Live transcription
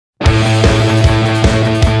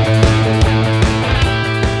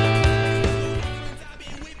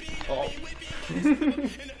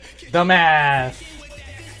dumbass.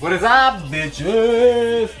 What is up,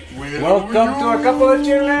 bitches? Welcome to a Couple of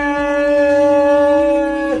Chiles.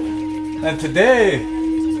 And today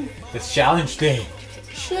is challenge day.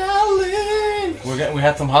 Challenge. We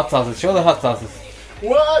had some hot sauces. Show the hot sauces.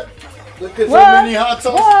 What? Look at so many hot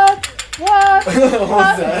sauces. What?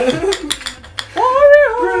 What's that?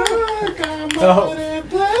 So,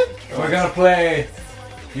 we're gonna play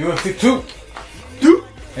UFC 2.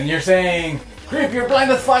 And you're saying, Chreep, you're blind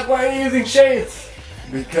as fuck, why are you using shades?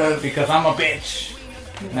 Because I'm a bitch.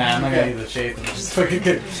 Nah, I'm not gonna use the shades, I'm just fucking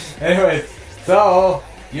kidding. Anyways, so,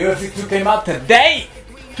 UFC 2 came out today!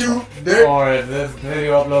 Or if this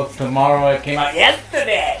video uploads tomorrow, it came out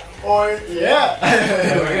yesterday! Or, yeah!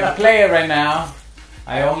 And we're gonna play it right now.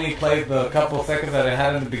 I only played the couple seconds that I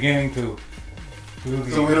had in the beginning to do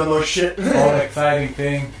the so we don't know shit. whole exciting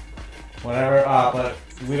thing. Whatever, but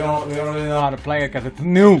we don't really know how to play it because it's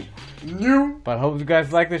new. But hope you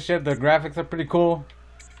guys like this shit. The graphics are pretty cool.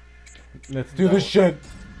 Let's do this shit.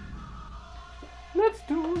 Let's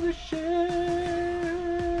do this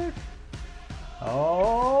shit.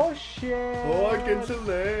 Oh shit. Oh, I can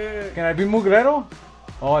select. Can I be Mugrero?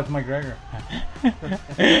 Oh, it's McGregor.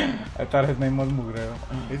 I thought his name was Mugrero.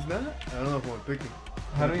 It's not? I don't know if I'm picking.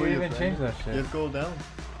 How do you even change that shit? Just go down.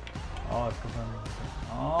 Oh, it's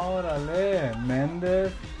Órale,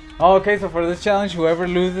 Mendes. Oh, okay, so for this challenge, whoever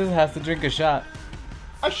loses has to drink a shot.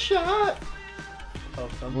 A shot! Oh,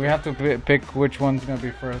 we have to pick which one's gonna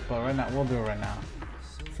be first, but right now, we'll do it right now.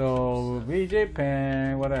 So, BJ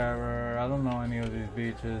Penn, whatever. I don't know any of these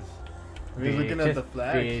beaches. Are you looking at the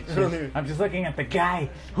flag? I'm just looking at the guy.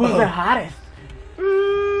 Who's the hottest?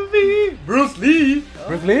 Bruce Lee!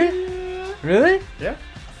 Bruce Lee? Really? Yeah. Get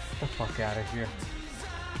the fuck out of here.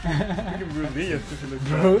 Bruce Lee,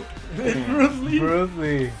 Bruce? Bruce Lee. Bruce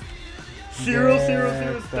Lee. 0, 0,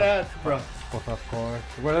 0 stats, bro. Well, of course.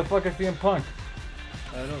 Where the fuck is CM Punk?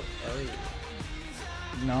 I don't.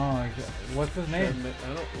 No, what's his name? I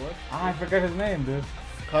don't. What? Ah, I forgot his name, dude.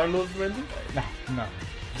 Carlos Mendes? No.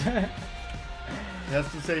 He has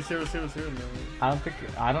to say 0, 0, 0 now.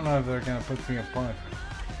 I don't know if they're gonna put CM Punk.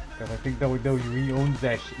 Because I think WWE owns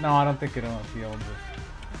that shit. No, I don't think he owns it.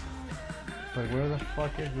 But where the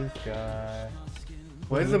fuck is this guy?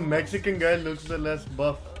 Why is the Mexican guy looks the less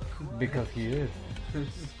buff? Because he is.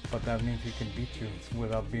 But that means he can beat you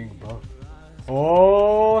without being buff.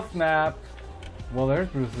 Oh snap! Well, there's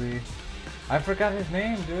Bruce Lee. I forgot his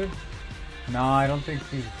name, dude. No, I don't think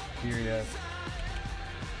he's here yet.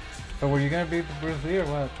 So were you gonna beat Bruce Lee or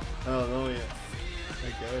what? Oh no, yeah. I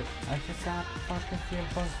guess. I forgot fucking CM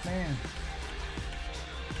Punk's name.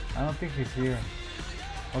 I don't think he's here.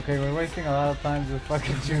 Okay, we're wasting a lot of time just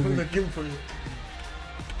fucking choosing. Looking for you.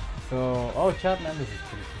 So, oh, Chad Mendes is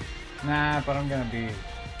pretty cool. Nah, but I'm gonna be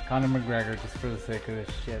Conor McGregor just for the sake of this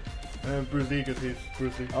shit. Bruce Lee, because he's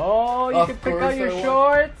Bruce Lee. Oh, you can pick out your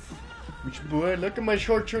shorts. Which boy? Look at my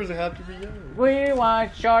short shorts. I have to be young. We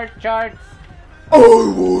want short shorts.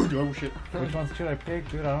 Oh shit. Which ones should I pick,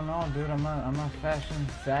 dude? I don't know, dude. I'm not fashion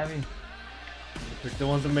savvy. Pick the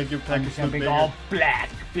ones that make your package look bigger. All black,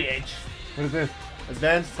 bitch. What is this?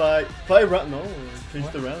 Advanced 5 round. No, change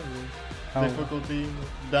the round. Oh. Difficulty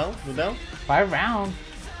down. Go down. 5 rounds.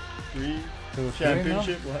 3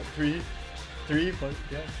 championship. What? 3. 5.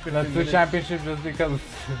 Yeah. Let's do championship just because.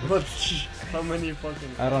 How many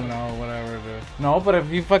fucking? I don't know. Whatever, dude. No, but if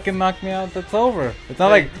you fucking knock me out, that's over. It's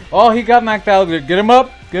not like, oh, he got knocked out. Get him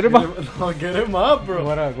up. Get him up. No, get him up, bro.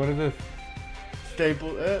 What is this?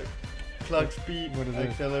 Staple. Clock speed. What is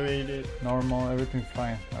accelerated. This? Normal. Everything's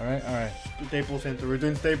fine. All right. Staples Center. We're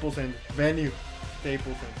doing Staples Center. Venue.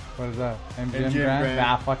 Staples Center. What is that? MGM Grand?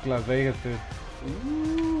 Ah, fuck Las Vegas, dude.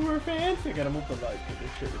 Ooh, we're fancy. I gotta move the light to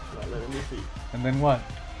this shit. It's not letting me see. And then what?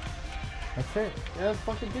 That's it. Yeah, that's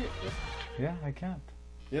fucking it. Yeah, I can't.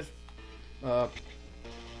 Yes. Oh,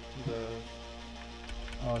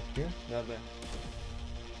 it's here? Yeah, there.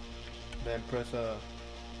 Then press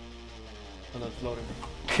Oh no, it's loading.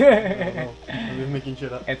 I'm just making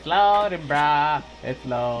shit up. It's loading, brah. It's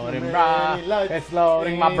loading, brah. It's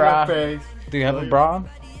loading, my brah. Do you have a bra?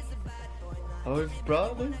 Oh, it's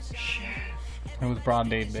bra, dude? Shit. It was bra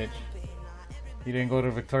date, bitch. You didn't go to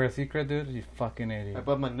Victoria's Secret, dude? You fucking idiot. I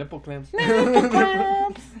bought my nipple clamps. Nipple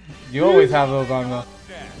clamps! You always have those on, though.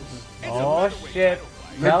 Oh, shit.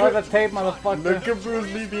 Tell her the tape, motherfucker. Look at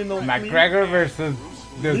Bruce Lee being all McGregor versus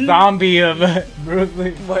the zombie of Bruce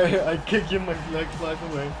Lee. I kick you, my leg flies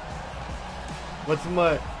away. What's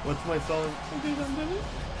my song?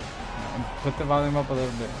 Put the volume up a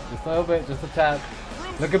little bit. Just a little bit, just a tad.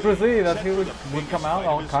 Look at Bruce Lee, that's who would come out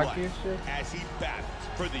all cocky and shit.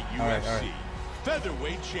 Alright.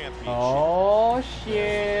 featherweight championship. Oh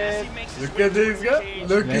shit! Look at this guy.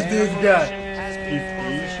 Look at this guy. He's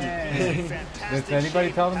Asian. Did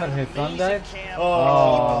anybody tell him that his son died?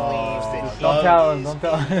 Oh, Don't tell him. Don't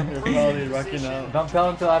tell him. You're probably rocking out. Don't tell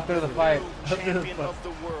him till after the fight. After the fight.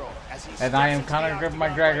 And I am Conor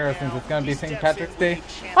McGregor since it's gonna be St. Patrick's Day.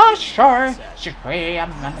 Oh sure,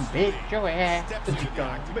 I'm gonna beat your ass.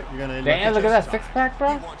 Damn, look at that 6-pack,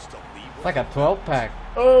 bro. It's like a 12-pack.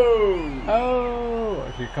 Oh,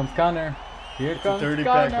 here comes Conor. Here comes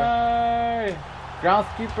Conor.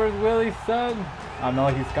 Groundskeeper's Willie's son. Oh no,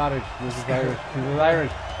 he's Scottish. This is Irish. This is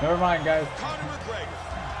Irish. Never mind, guys. Conor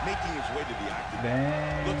McGregor making his way to the octagon.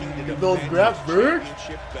 Damn. Looking to Get those grabs, Berg.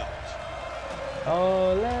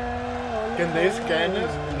 Ole. Can they scan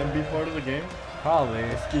us and then be part of the game? Probably.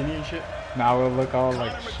 Skinny and shit. Now we'll look all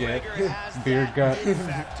like shit. Beard gut.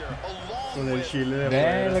 So then Chile.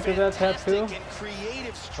 Damn, look at that tattoo.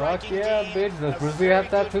 Fuck yeah, bitch. Does Bruce Lee have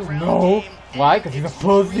tattoos? No. Why? Because he's a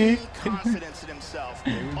pussy.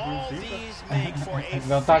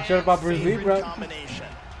 Don't talk shit about Bruce Lee, bro.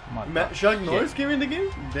 Chuck Norris came in the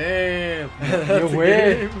game? Damn. You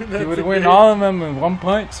win. You would win all of them in one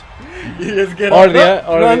punch. You just get Or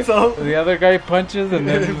up, the other guy punches and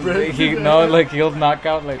then he'll knock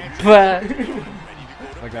out like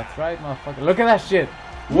like that's right, motherfucker. Look at that shit.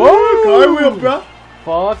 Whoa, cartwheel, bro.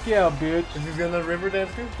 Fuck yeah, bitch. Is he gonna river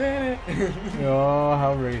dance too? Oh,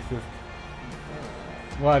 how racist.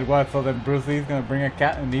 What? So then Bruce Lee's gonna bring a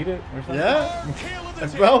cat and eat it or something? Yeah.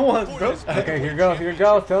 That's brown one, bro. Okay, here goes.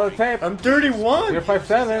 Tell the tape. I'm 31. You're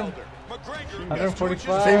 5'7".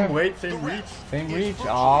 145. Same weight, same reach. Same reach.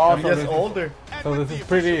 Oh, I'm just older. So this is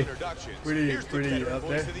pretty up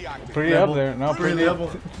there. Pretty up there. No, pretty level.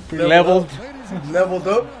 Pretty leveled. Leveled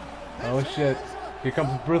up. Oh shit. Here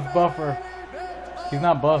comes Bruce Buffer. He's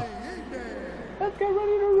not buff. Let's get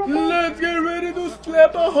ready to rumble. Let's get ready to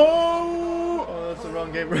slap a hoe. Oh, that's the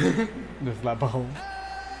wrong game. The slap a hoe.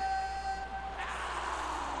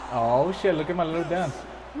 Oh shit, look at my little dance.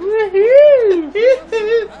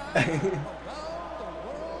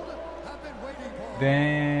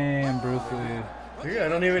 Damn, Bruce Lee. I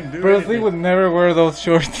don't even do Bruce Lee would never wear those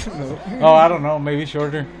shorts. No. Oh, I don't know, maybe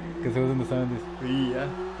shorter. Because it was in the 70s. Yeah,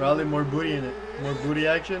 probably more booty in it. More booty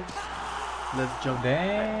action. Let's jump.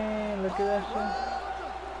 Damn, look at that shit.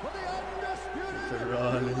 It's a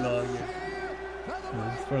running long.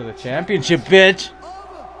 This is for the championship, bitch.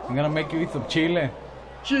 I'm gonna make you eat some chile.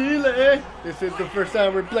 Chile! This is the first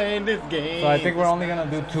time we're playing this game. So I think we're only gonna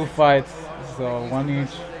do 2 fights. So 1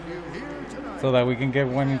 each. So that we can get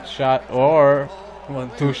 1 each shot. Or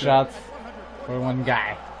 2 shots for 1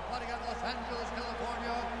 guy.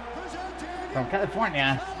 From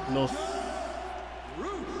California. Los.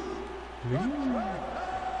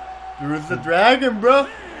 Bruce the Dragon, bro.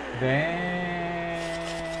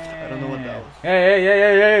 Damn. I don't know what that was.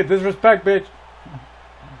 Hey, disrespect, bitch.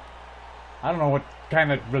 I don't know what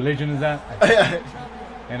kind of religion is that.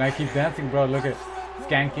 And I keep dancing, bro. Look at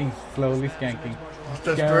skanking, slowly skanking.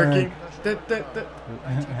 Just twerking.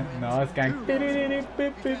 No, skank.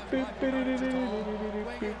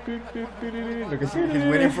 Look at He's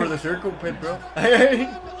waiting for the circle pit, bro.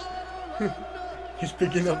 He's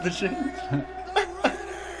picking up the shit.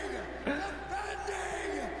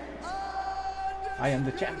 I am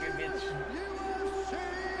the champion, bitch.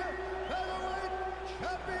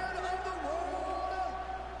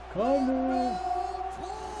 Come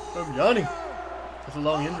I'm yawning. That's a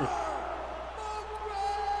long intro.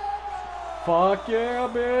 Fuck yeah,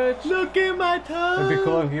 bitch. Look at my tongue. It'd be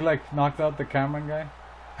cool if he like knocks out the camera guy.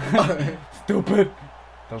 Stupid.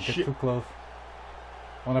 Don't get too close.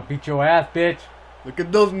 Wanna beat your ass, bitch. Look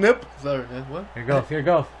at those nips. Sorry, what? Here goes.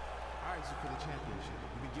 Alright, so for the championship,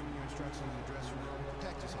 you'll be giving your instructions in the dressing room.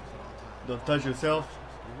 Protect yourself at all times. Don't touch yourself.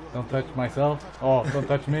 Don't touch myself. Oh, don't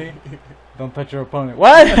touch me. Don't touch your opponent.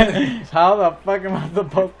 What? How the fuck am I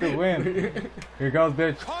supposed to win? Here goes,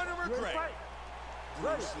 bitch. Conor McGregor.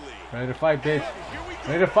 Bruce Lee. Ready to fight, bitch.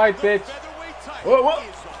 Ready to fight, bitch. Whoa, whoa.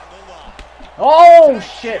 Oh,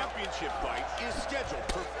 shit. Championship fight is scheduled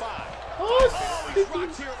for 5. Oh,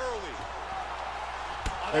 Rocks here early.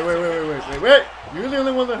 wait. You're the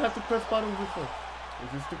only one that has to press buttons before.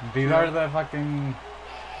 These are the fucking...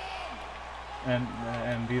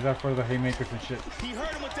 And these are for the haymakers and shit. He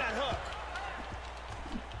hurt him with that hook.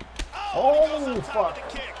 Oh, fuck.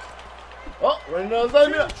 Oh, right now,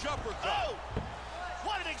 Zambia. Oh,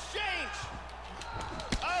 what an exchange.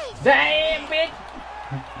 Oh, damn, bitch.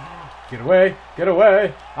 Get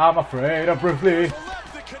away. I'm afraid of Bruce Lee.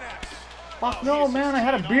 Fuck no, man. I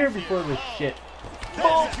had a beer before this shit.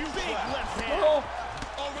 Oh, big left hand.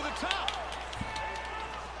 Over the top.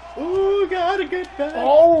 Ooh, gotta get back.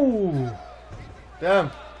 Oh!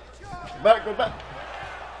 Damn. Go back.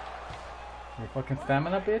 Your fucking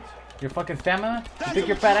stamina, bitch? Your fucking stamina? You think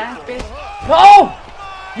you're fat ass, bitch? No!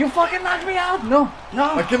 You fucking knocked me out! No!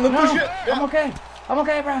 I can lift this shit. Yeah. I'm okay. I'm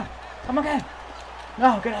okay, bro. I'm okay.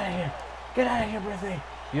 No, get out of here. Get out of here, Brizzy.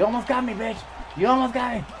 You almost got me, bitch. You almost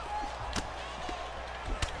got me.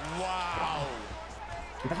 Wow.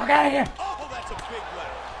 Get the fuck out of here. Oh, that's a big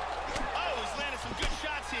left. Oh, he's landed some good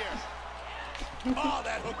shots here. Oh,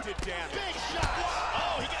 that hook did damage. Big shot.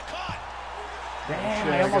 Oh, he got caught. Damn,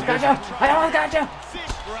 Shit, I almost got I you. I almost got you.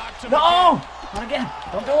 Fish rocked him. No! Not again.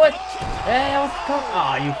 Don't do it. Hey, I was caught.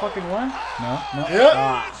 Aw, you fucking won? No.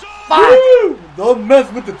 Yeah. Ah, Woo! Don't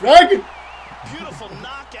mess with the dragon. Beautiful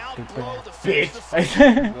knockout blow to bitch. finish the fight. I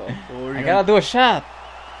gotta do a shot.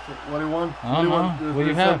 What do you want? I don't know. What do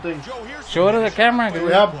you have? Something. Joe, here's Show it to the camera.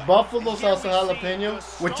 We have buffalo salsa jalapeno,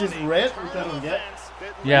 which is red, which I don't get.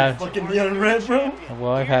 Yeah. Fucking neon red, bro.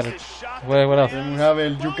 Well, I've had it. What else? Then we have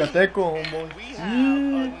el yucateco, homeboy. We have a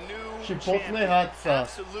new Chipotle hot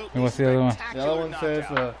sauce. And what's the other one? The other one says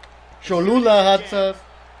Cholula hot sauce,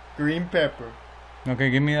 green pepper. Okay,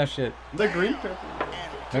 give me that shit. The green pepper.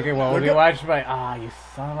 Okay, well, what do you watch by? Ah, you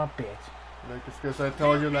son of a bitch. Like it's because I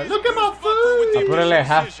told you, like, look at my food. I put it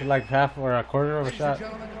like half or a quarter of a shot.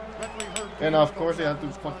 And of course, they have to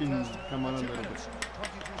fucking come on a little bit.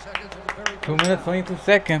 2 minutes, 22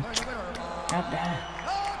 seconds. God damn.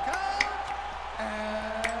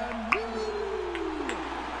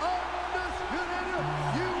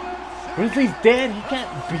 Grizzly's dead. He can't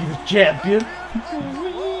be the champion.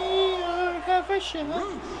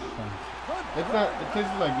 It's not. It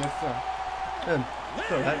tastes like this.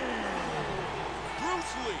 It's alright.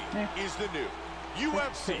 Bruce Lee is the new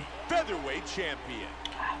UFC featherweight champion.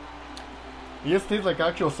 It just tastes like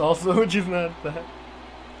actual salsa, which is not bad.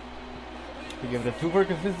 You give it a 2 for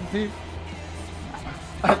consistency.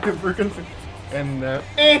 I prefer and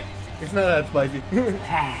it's not that spicy.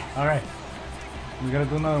 Alright. We gotta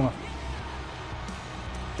do another one.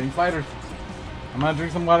 Same fighters. I'm gonna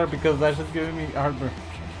drink some water because that's just giving me heartburn.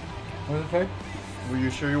 What does it say? Were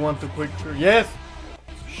you sure you want the quick tour? Yes!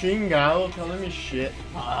 Shingao telling me shit.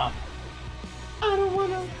 I don't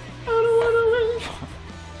wanna win.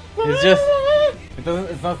 It's just,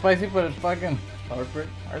 it's not spicy, but it's fucking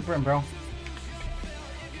heartburn, bro.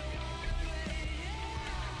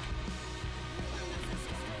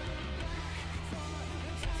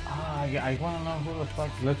 Yeah, I wanna know who the fuck.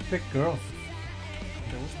 Let's pick girls.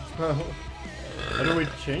 How do we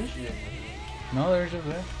change it? No, they're just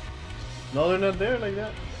there. No, they're not there like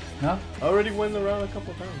that. No? I already went around a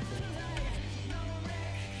couple times.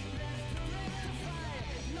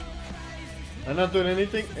 I'm not doing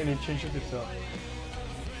anything and it changes itself.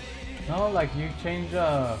 No, like you change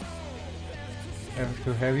to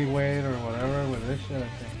heavyweight or whatever with this shit, I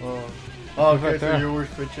think. Oh, okay, right so there. you were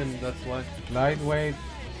switching, that's why. Lightweight.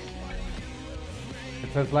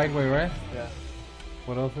 It says lightweight, right? Yeah.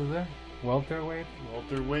 What else is there? Welterweight?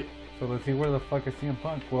 Welterweight. So let's see where the fuck is CM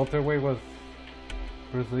Punk. Welterweight was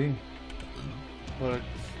Bruce Lee. But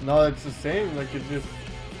no, it's the same, like it's just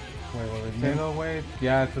Wait, what is middleweight?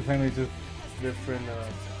 Yeah, it's the same, it's just different,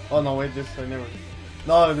 oh no, wait, this, I never.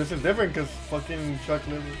 No, this is different because fucking Chuck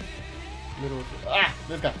Liver.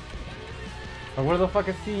 This guy. But where the fuck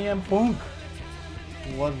is CM Punk?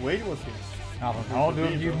 What weight was he? I don't know, dude.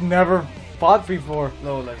 Bro. You've never fought before.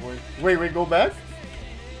 No, like wait, go back.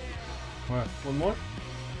 What? One more.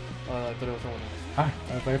 Oh, no, I thought it was someone else.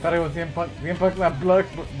 I thought it was CM Punk. CM Punk's not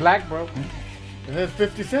black, bro. It has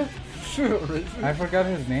 50 cents. I forgot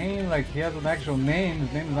his name. Like, he has an actual name.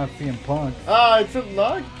 His name is not CM Punk. Ah, it's a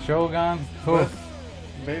log. Shogun. Who?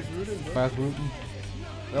 Base Rooted, bro. Fast Rootin.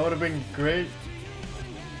 That would have been great.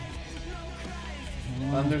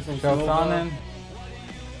 Anderson Sonnen.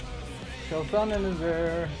 Sonnen is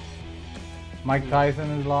there. Mike Tyson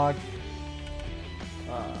is locked.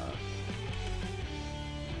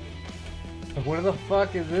 Where the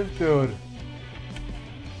fuck is this dude?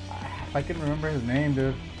 If I can remember his name,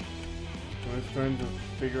 dude. I was trying to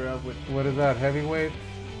figure out what is that, heavyweight?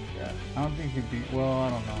 Yeah. I don't think he beat, well, I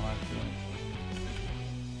don't know actually.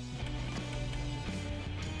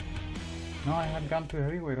 No, I had gone to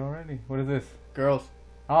heavyweight already. What is this? Girls.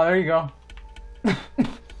 Oh, there you go.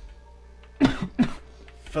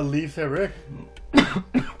 Felice Rick.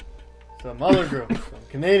 Some other girl. Some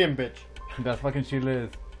Canadian bitch. That fucking Chile is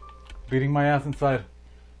beating my ass inside.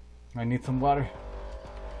 I need some water.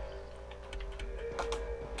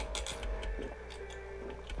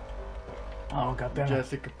 Oh, goddamn.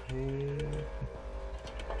 Jessica Payne.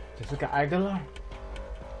 Jessica Aguilar.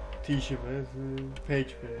 Tisha Paige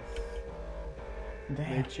Paige.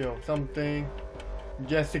 Damn. Nacho, something.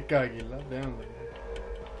 Jessica Aguilar. Damn.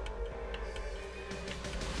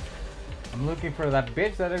 I'm looking for that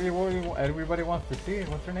bitch that everybody wants to see.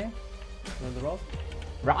 What's her name? Ronda Rousey.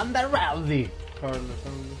 Ronda Rousey. Carla,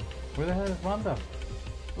 something. Where the hell is Ronda?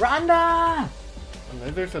 Ronda!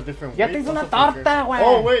 Unless there's a different Ya weight. te hizo una Also for girls. torta, güey.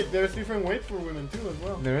 Oh wait, there's different weights for women too as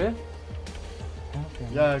well. There is? Okay.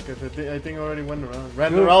 Yeah, because I think I already went around.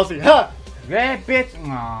 Ronda Dude. Rousey. Ha! Yeah, bitch.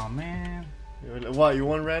 Aw, man. What, you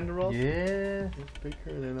want Ronda Rousey? Yeah. Let's pick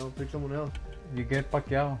her, then I'll pick someone else. You get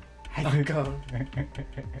Pacquiao. Oh god.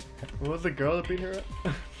 What was the girl that beat her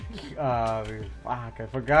up? Fuck, I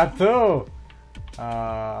forgot too.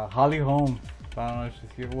 Holly Holmes. I don't know if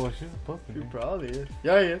she's here. Well, she's supposed to She be. probably is.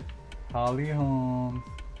 Yeah, yeah. Holly Holmes.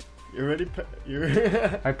 You already you're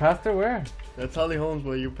I passed her where? That's Holly Holmes,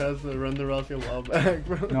 but you passed the Ronda Rousey a while back,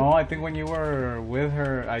 bro. No, I think when you were with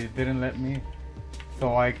her, I didn't let me.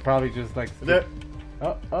 So I probably just like. There.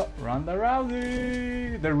 Ronda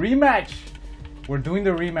Rousey. The rematch. We're doing the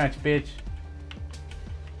rematch, bitch.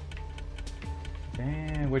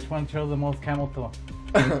 Damn, which one shows the most camel toe?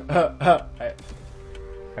 I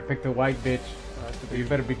picked the white bitch. So you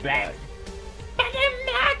better be black.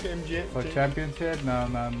 MJ. For championship? No,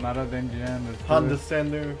 not a Dengen. Honda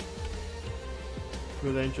Sander.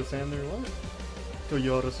 Prudential Sander. What?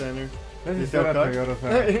 Toyota Sander. Let's You just sell do that cars? Toyota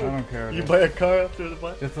Center. I don't care. You dude. buy a car after the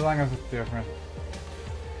fight? Just as long as it's different.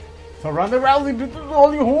 So Ronda Rousey beat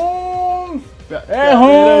Holly Holmes. Back Hey, at it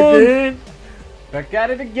Holmes. again. Back at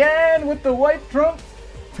it again with the white trunks.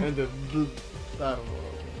 And the I don't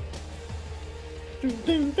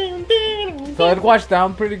know. So it washed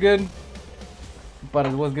down pretty good, but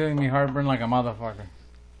it was giving me heartburn like a motherfucker.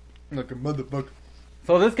 Like a motherfucker.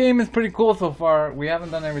 So this game is pretty cool so far. We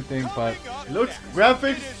haven't done everything, but Looks,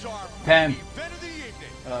 graphics, 10.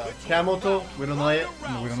 camel toe, we don't know yet.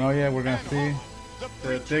 We don't know yet. We're gonna see.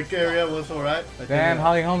 The dick area was alright. Then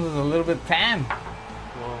Holly Holmes is a little bit tan.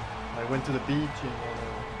 Well, I went to the beach and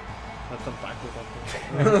had some tacos up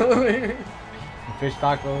there. Fish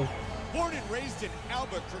tacos. Born and raised in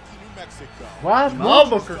Albuquerque, New Mexico. What?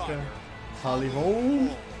 Albuquerque. Holly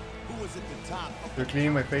Holmes. Who was at the top of They're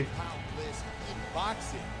cleaning my face. pound list in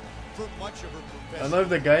boxing for much of her I professional. don't know if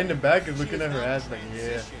the guy in the back is looking at her ass like,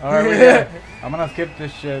 yeah. Alright, we're good. I'm gonna skip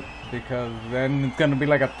this shit because then it's gonna be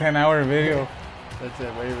like a 10-hour video. That's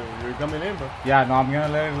it, wait, you're coming in, bro. Yeah, no, I'm gonna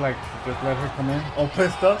let it just let her come in. All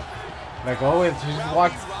pissed up. Like always, she just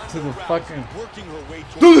walks to the fucking. Working her way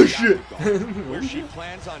Do towards this shit! where she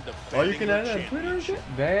plans on Oh, you defending can her add that on Twitter and shit?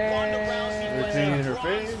 Damn. They're cleaning her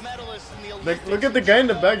face. Like, look at the guy in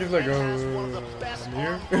the back, he's like, I'm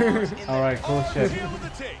here. Alright, cool shit. Tail of the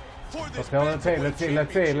tape for this So let's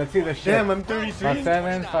see the shit. Damn, I'm 33.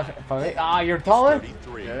 5'7", 5'8". Ah, you're taller?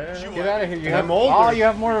 33. Yeah. Get out of here. You I'm have older. Oh, you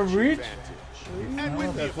have more reach? And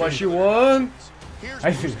with the That's what she won. here's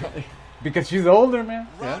I see. Because she's older, man.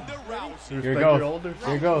 Ronda Rousey. Here Respect goes. your older.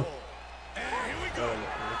 Here goes. Look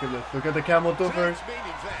at this. Look at the camel toe first. Tonight's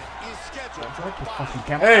main event is scheduled for The boxing. fucking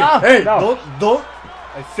camera. Hey, Ah, hey, no. don't.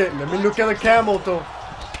 I said, let me look at the camel toe.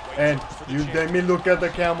 And you let me look at the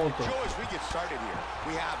camel toe. Joe, as we get started here,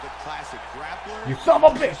 we have the classic grappler. You son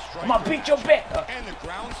of a bitch. I'm gonna beat your bitch. And the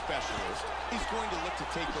ground specialist is going to look to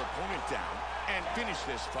take her opponent down and finish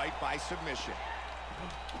this fight by submission.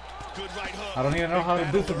 Good right hook. I don't even know how to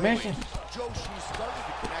do submission. Joe, she started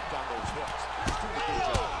to connect on those hooks. She's doing a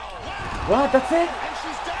good job. What? That's it? And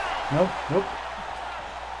she's down. Nope.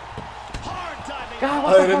 Hard timing. God, I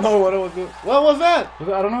what the didn't fuck? know what I was doing. What was that?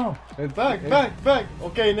 I don't know. It's, Back.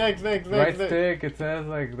 Okay, next. Right stick. It says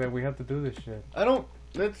like that we have to do this shit. I don't.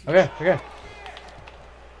 Let's. Okay.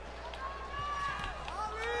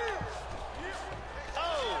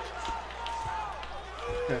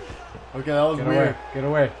 Okay, that was weird. Get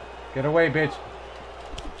away, bitch.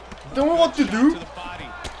 Don't know what to do. To the body.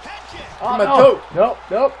 Head kick. Oh, my no. toe. Nope.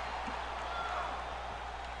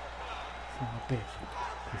 Son of a bitch.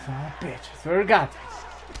 You son of a bitch. I swear to God.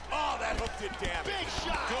 Oh, that hook did damage. Big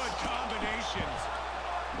shot. Good combinations.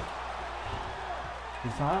 You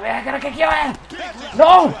son of a bitch. I gotta kick your ass.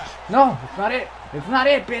 No, it's not it. It's not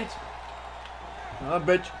it, bitch. Ah,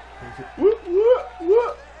 bitch. What?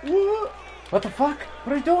 What the fuck?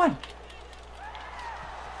 What are you doing?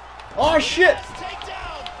 Oh shit!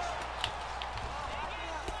 Takedown.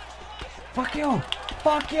 Fuck you.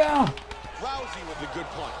 Rousey with a good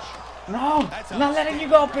punch. No, I'm not letting you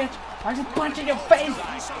go, bitch. I'm just punching your face.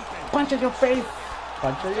 Punch at your face.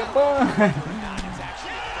 Punch at your butt.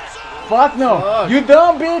 Fuck no. Fuck. You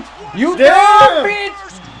dumb bitch. You Damn. dumb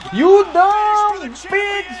bitch. You dumb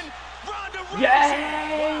bitch.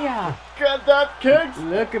 Yeah. at that kicks.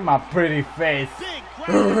 Look at my pretty face. Big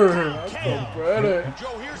ground So KO. pretty.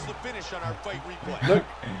 Joe, here's the finish on our fight replay. Look,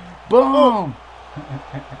 Boom.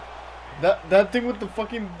 that thing with the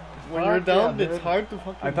fucking when you're Fuck down, yeah, it's dude. hard to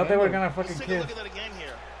fucking. I thought they were handle. gonna fucking Let's take a kiss. look at that again here.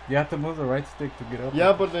 You have to move the right stick to get up.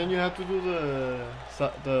 Yeah, but then you have to do the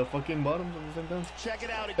fucking bottoms at the same time. Check it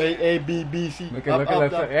out again. A B B C. Look at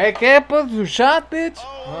left. Hey, ¿qué? Pues you shot, bitch.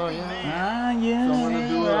 Oh yeah. man. Ah, yeah. So I'm gonna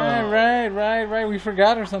do, right. We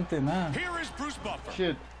forgot or something, huh? Here is Bruce Buffer.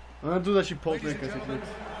 Shit. I'm gonna do that Chipotle because it looks.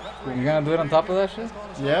 You gonna do it on top of that shit?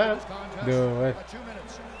 Yeah. Do it. 2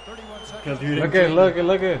 minutes, 31 seconds. Because you Look didn't. at. Declaring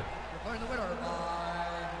the winner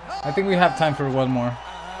I think we have time for one more.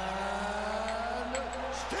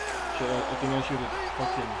 Shit, I think I should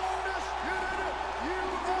fucking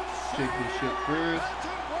shake this shit first.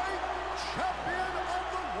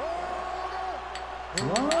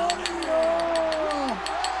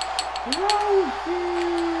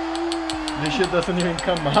 This shit doesn't even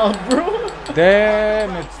come out, bro.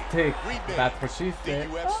 Damn, it's thick. Rebates, That's what she the said.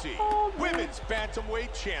 UFC Women's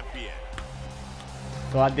Bantamweight Champion.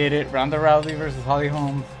 So I did it. Ronda Rousey versus Holly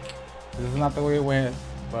Holmes. This is not the way it went,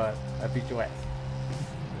 but I beat your ass.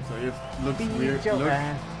 So it looks Beat weird. your Look,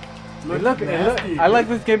 ass. looks nasty. I like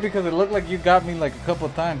this game because it looked like you got me like a couple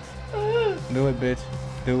of times. Do it, bitch.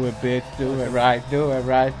 Do it, bitch. Do it right. Do it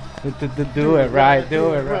right. Do it right.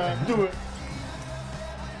 Do it right. Do it.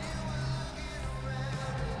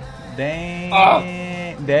 Dang. Ah.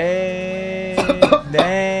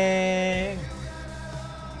 Dang.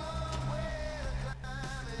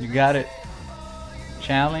 You got it.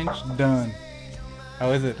 Challenge done.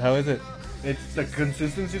 How is it? It's the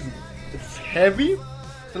consistency. It's heavy.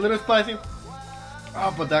 It's a little spicy.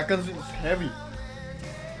 Ah, but that consistency is heavy.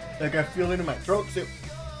 Like I feel it in my throat too.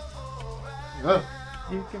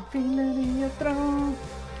 You can feel it in your throat.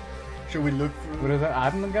 Should we look for? What is that?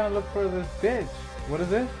 I'm gonna look for this bitch. What is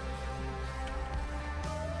this?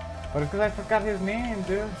 But it's because I forgot his name,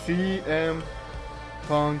 dude. CM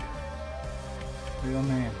Punk Real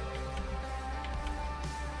name.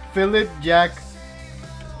 Philip Jack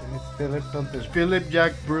It's Philip something. Philip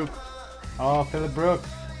Jack Brooks. Oh, Philip Brooks.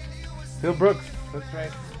 Phil Brooks. That's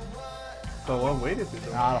right. So what weight is it?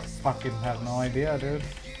 Though? I fucking have no idea, dude.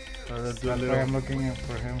 Let's do a That's little- why I'm looking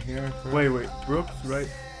for him here. First. Wait, Brooks, right?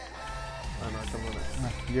 Oh no, come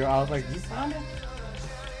on. You're out like you found it.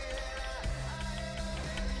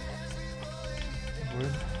 Where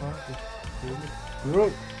the fuck is Philip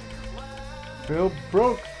Brooks? Phil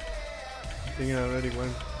Brooks. I think I already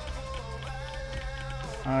went.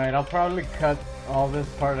 Alright, I'll probably cut all this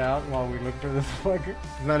part out while we look for this fucker.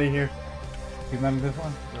 He's not in here. He's not in this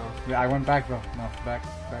one? No. Yeah, I went back though. No, back.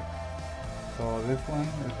 So this one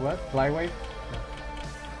is what? Flyweight?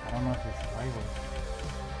 I don't know if it's flyweight.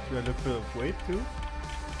 Should I look for the weight too?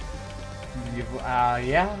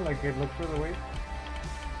 Yeah, like it looked for the weight.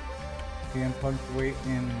 CM Punk's weight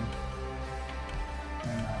in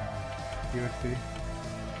UFC.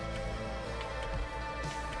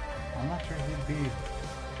 I'm not sure he'd be.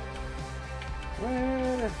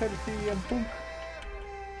 Well, I said CM Punk.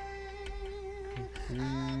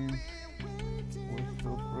 Where's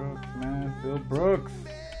Phil Brooks, man? Phil Brooks.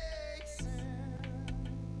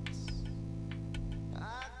 No,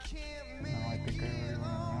 I think I already went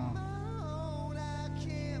around.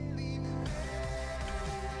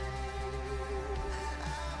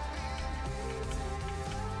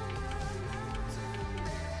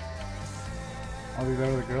 All these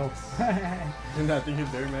other girls. And I think he's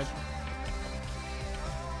very match.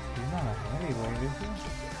 He's not a heavyweight, is he?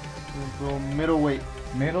 Let's go middleweight.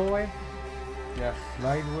 Middleweight? Yeah.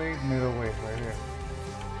 Lightweight, middleweight, right here.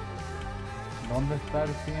 ¿Dónde está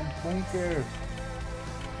el CM Punker?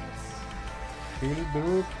 Phil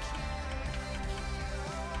Brooks.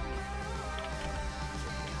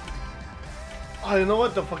 Oh, you know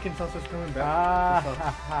what? The fucking sauce is coming back. The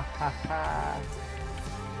sauce. Ah,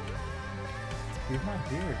 he's not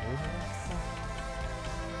here, dude.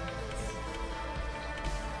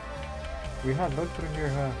 We had looked through here,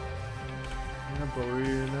 huh? Yeah, but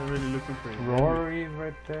we're not really looking for him. Rory's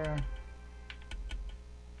right there.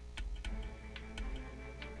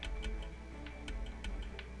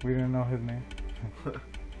 We didn't know his name.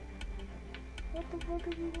 What the fuck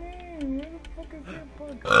is his name? Where the fuck is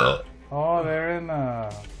that fuck? Oh, they're in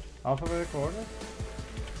alphabetical order?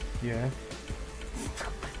 Yes.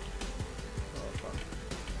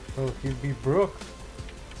 So he'd be Brooks.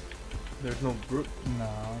 There's no Brooke. No,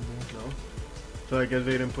 dude. No. So I guess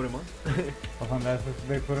they didn't put him on. Unless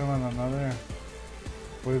they put him on another.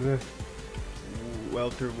 What is this?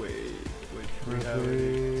 Welterweight, which we have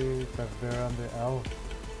already. That's there on the L.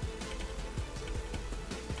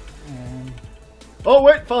 And, Oh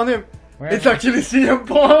wait, found him. where? It's actually CM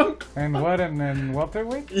Punk. And what? And then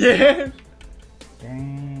welterweight? Yeah.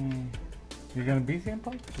 Dang. You're gonna be CM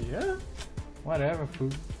Punk? Yeah. Whatever,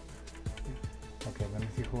 food. Okay, let me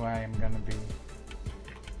see who I am gonna be.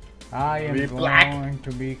 I am Be going black.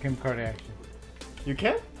 to be Kim Kardashian. You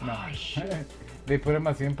can? No. Oh, shit. They put him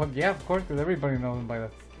as CM Punk. Yeah, of course, because everybody knows him by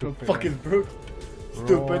that The stupid fuck is name. Brooke?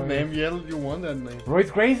 Stupid Roy. name. Yeah, you won that name.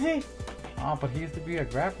 Royce Gracie? Oh, but he used to be a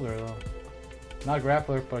grappler though. Not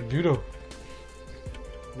grappler, but judo.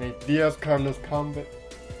 Nate Diaz, Carlos Combat.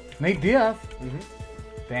 Nate Diaz? Mm-hmm.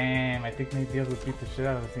 Damn, I think Nate Diaz would beat the shit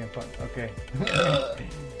out of CM Punk. Okay.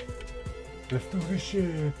 Let's do this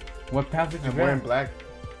shit. What pants did you I'm wearing wear? black.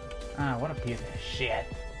 Ah, what a piece of shit.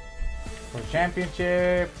 For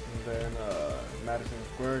championship. And then Madison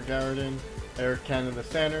Square Garden. Eric Canada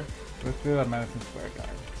Center. Let's do that Madison Square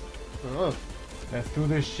Garden. Oh. Let's do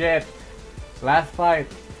this shit. Last fight.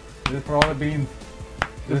 This is for all the beans.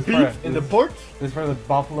 The This is beef in the pork? This is for the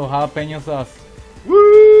buffalo jalapeno sauce.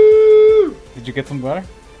 Woo! Did you get some butter?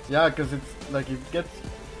 Yeah, because it's like it gets.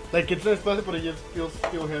 Like it's not spicy, but it just feels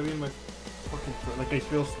still heavy in my fucking throat. Like I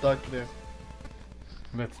feel stuck there.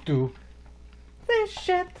 Let's do this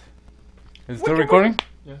shit. Is it still recording?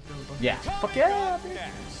 Yeah, Yeah. Fuck yeah,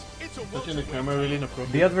 bitch. It's a touching the camera really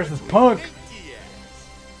inappropriate. Diaz versus Punk. Diaz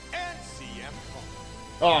and CM Punk.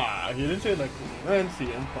 Ah, he didn't say it like man,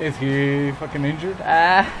 CM Punk. Is he fucking injured?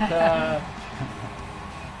 Ah.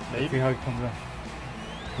 Let's see Maybe. how he comes out.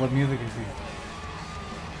 What music is he?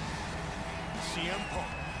 CM Punk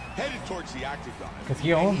headed towards the octagon. 'Cause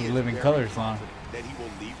he owns And the is Living very Color song. confident that he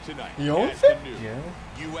will leave tonight He owns as it? the new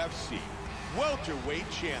Yeah. UFC welterweight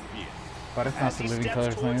champion. But it's not As the he Living steps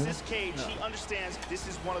Color song, towards is this it? cage, he understands this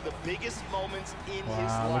is one of the biggest moments in Wow,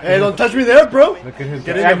 his look life. Hey, don't touch me there, bro. Look at his.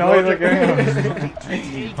 Get in I your know he's blood. looking at To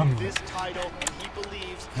him. take this title, and he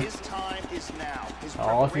believes his time is now. His Oh,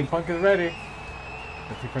 CM preparation- Punk is ready.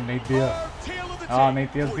 Let's see for Nate Diaz. Our tale of the Oh, tape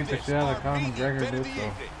Nate Diaz for beat the this, shit out of our Conor main McGregor, event of dude, the so.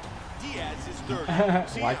 evening. Diaz is third.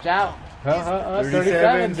 Watch CM out.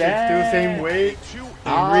 37, 62, same weight.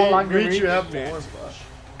 Ah, longer Reach, reach. you have more. Fuck.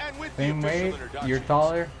 And with the Same official weight. introduction, You're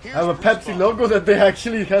taller. I have a Pepsi logo that they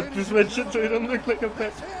actually had to switch it so it don't look like a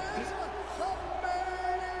Pepsi.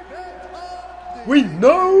 We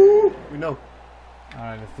know! We know.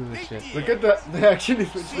 Alright, let's do this shit. Look at that. They actually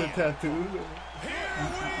switched the tattoos.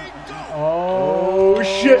 Oh, Oh,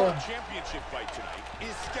 shit. championship fight tonight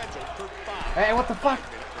is scheduled for 5. Hey, what the fuck?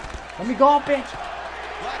 Let me go, bitch.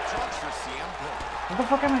 Black trunks for CM Punk What the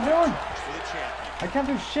fuck am I doing? for the champion. I can't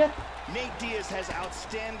do shit. Nate Diaz has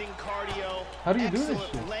outstanding cardio. How do you do this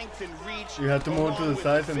excellent shit? length and reach. You have to move to the along with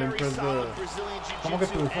sides and then very press the- solid Brazilian Come on, get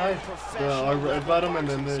to the jiu-jitsu side. and The professional right level bottom and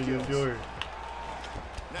then boxing use skills. your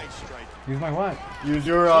Nice strike. Use my what? use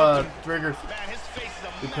your triggers. Man, his face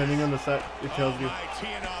is a Depending on the side, it tells you. My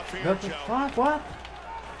teeing off here, What the Joe. fuck? What?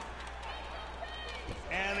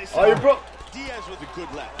 And they Oh, you saw broke. Diaz with a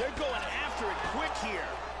good left. they're going after it quick here.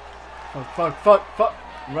 Fuck.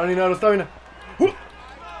 Running out of stamina. Whoop.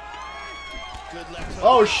 Good left hook.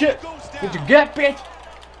 Oh shit. Goes down. What'd you get, bitch?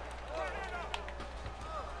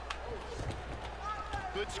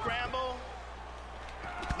 Good scramble.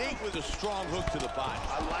 Nate with a strong hook to the body.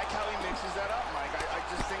 I like how he mixes that up, Mike. I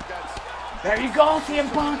just think that's There you go, CM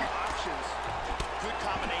Punk. options. Good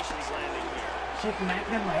combinations landing here. Shit,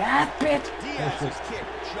 smacking my ass, bitch. Diaz's kick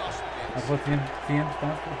just That's missed. what CM stands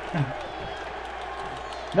for.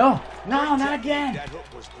 No, not again. That hook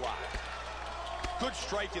was blocked. Good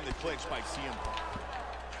strike in the clinch by CM Punk.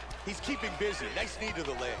 He's keeping busy. Nice knee to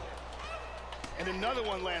the leg. And another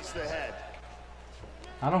one lands to the head.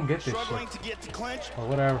 I don't get this Struggling shit. to get to clinch. Or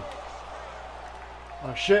whatever.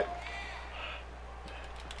 Oh shit.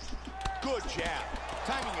 Good jab.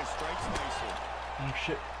 Timing his strikes nicely. Oh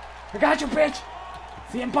shit. I got you, bitch.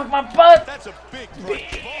 CM Punk my butt. That's a big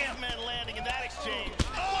break. Both men landing in that exchange.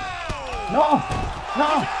 No.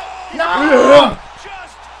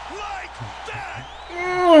 Just like that.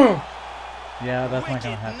 Yeah, that's not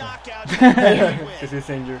gonna Wicked happen. knockout. This is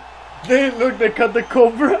danger. They cut the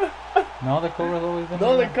cobra. No, the Cobra's always been.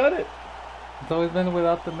 No, they without- cut it. It's always been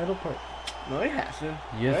without the middle part. No, it hasn't.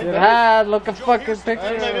 Yes, Right, it that- had. Look at Joe, fucking here's the- I'm not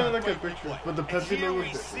gonna picture. look at pictures, but the Pepsi Here logo we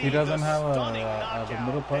is there. see He doesn't the have stunning the knockout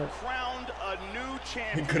middle part. that crowned a new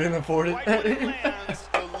champion. He couldn't afford Right when it it. lands,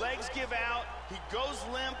 the legs give out. He goes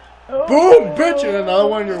limp. Boom, bitch, and another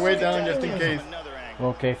one your way down just in case. Another angle.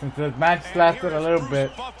 Okay, since the match lasted a little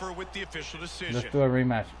bit, Buffer with the official decision. let's do a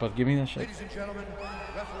rematch. But give me the shit.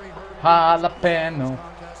 Jalapeno.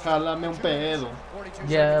 Jálame un pedo.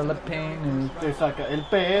 Jalapeno. Te saca el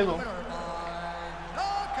pedo.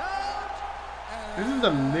 This is the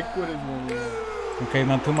liquidest one. Okay,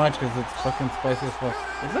 not too much because it's fucking spicy as fuck.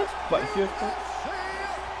 Is that spicy as fuck?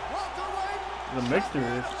 The mixture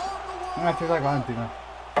is. I taste like Valentina.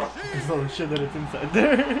 It's all the shit that is inside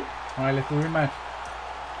there. Alright, let's do a rematch.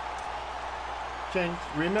 Change.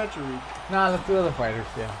 Rematch or Nah, let's do other fighters,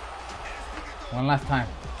 yeah. One last time.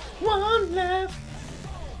 one last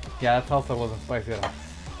Yeah, that salsa wasn't spicy at all.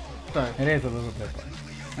 time. It is a little bit, but...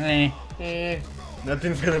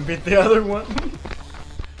 Nothing's gonna beat the other one.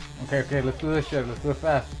 Okay, let's do this shit. Let's do it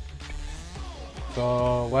fast.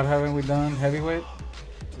 So, what haven't we done? Heavyweight?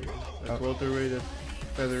 That's welterweight, that's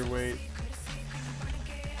featherweight.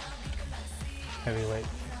 Heavyweight.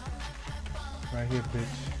 Right here,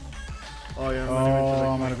 bitch. Oh yeah,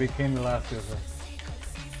 I'm gonna be king the last year, so.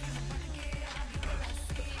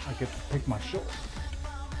 I get to pick my shorts.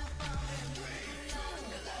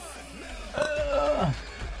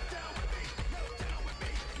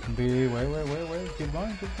 Wait. Keep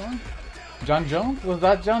going. John Jones? Was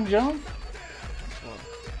that John Jones?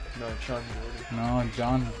 No, Sean Jordan. No,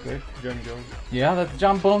 John is good. John Jones. Yeah, that's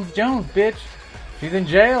John Bones Jones, bitch. He's in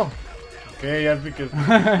jail. Okay, that's because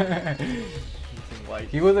he's white.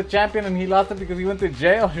 He was a champion and he lost it because he went to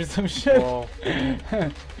jail or some shit. Oh.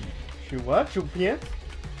 Shoot what? Shoot pants?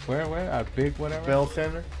 Where? A big whatever? Bell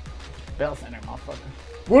Center? Bell Center, motherfucker.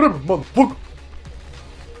 Whatever, motherfucker!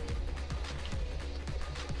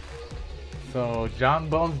 So, John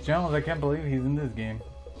Bones Jones, I can't believe he's in this game.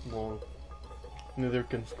 Well, neither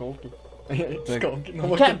can Skulky.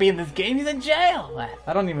 He can't be in this game, he's in jail!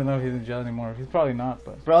 I don't even know if he's in jail anymore. He's probably not,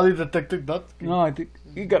 but... Probably Detective Dutsky. No, I think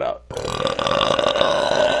he got out.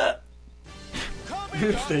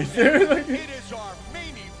 He stays there. It is our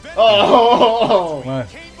main event. Oh! What?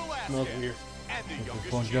 Cain Smells Velasquez weird. and the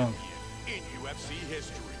youngest Bones Jones. champion in UFC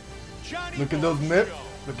history. Johnny Look at those Bones nips. Jones.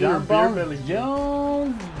 Look at your John beer Bones belly.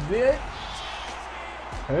 Jones, bitch!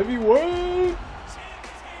 Heavyweight!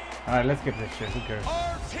 Alright, let's get this shit, who cares?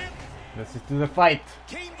 Our tip, Let's just do the fight.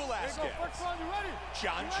 Cain Velasquez.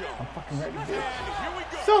 John Jones. I'm fucking ready, bitch. And here we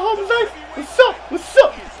go. What's up, Jose? What's up? What's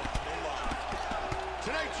up?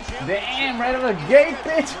 Tonight's champion. Damn, right out of the gate,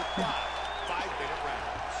 bitch! 5-minute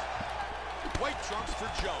rounds. White trunks for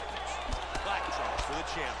Jones. Black trunks for the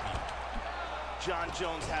champion. John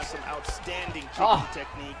Jones has some outstanding kicking Ah.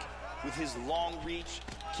 technique. With his long reach,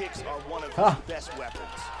 kicks are one of his Ah. best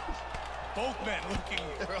weapons. Both men looking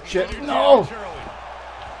Shit, no!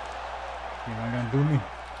 You're not gonna do me.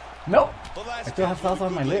 No! I still have salsa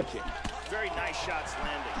on my lip. Very nice shots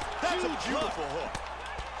landing. That's a beautiful hook.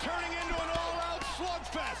 Turning into an all-out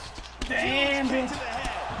slugfest. Damn, Kick bitch! to the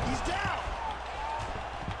head. He's down.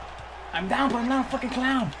 I'm down, but I'm not a fucking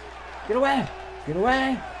clown. Get away! Get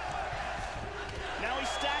away! Now he's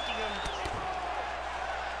stacking him.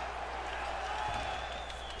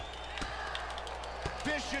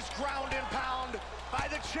 Vicious ground and pound by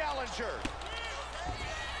the challenger.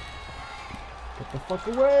 Get the fuck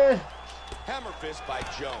away! Hammer fist by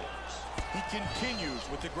Jones. He continues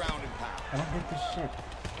with the ground and pound. I don't get this shit.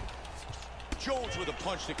 Jones with a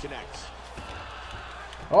punch that connects.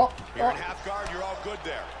 Oh! Here in half guard, you're all good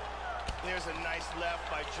there. There's a nice left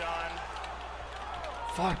by John.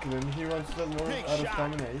 Fuck, and then he runs to the north Big out of shot.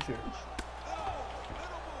 stamina. He's here.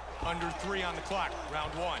 Under 3 on the clock,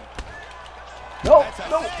 round 1. No! That's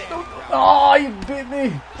No! outstanding No! round. Oh, you bit me!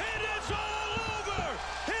 It is all over!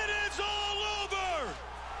 It is all over!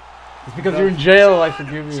 It's because you're in jail, I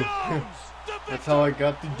forgive you. Jones, the That's how I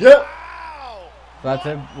got the jet. Wow! That's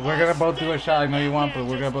it. We're gonna both do a shot. I know you want, but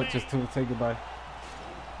we're gonna both just to say goodbye.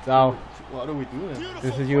 So, What do we do then? Beautiful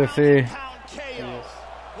this is ground UFC. and pound KO.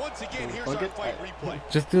 Once again, here's fuck our it. fight replay.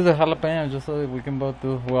 Just do the jalapeno, just so that we can both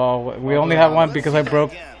do. Well, we only have one because I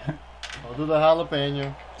broke. Again. I'll do the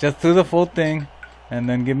jalapeno. Just do the full thing, and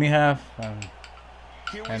then give me half,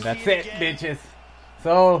 Here we and see that's it it, again. bitches.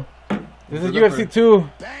 So, this is the UFC 2.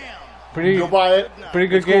 Bam. Pretty Go buy it.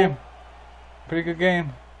 good It's cool. game. Pretty good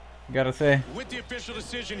game. Gotta say. With the official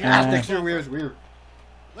decision here. Ah, Next year weird. Weird.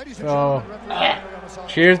 So,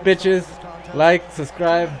 cheers, bitches. Like,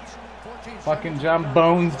 subscribe. Fucking John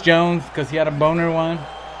Bones Jones, because he had a boner one.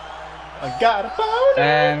 I got a boner.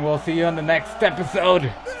 And we'll see you on the next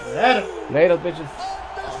episode. Later. Later, bitches.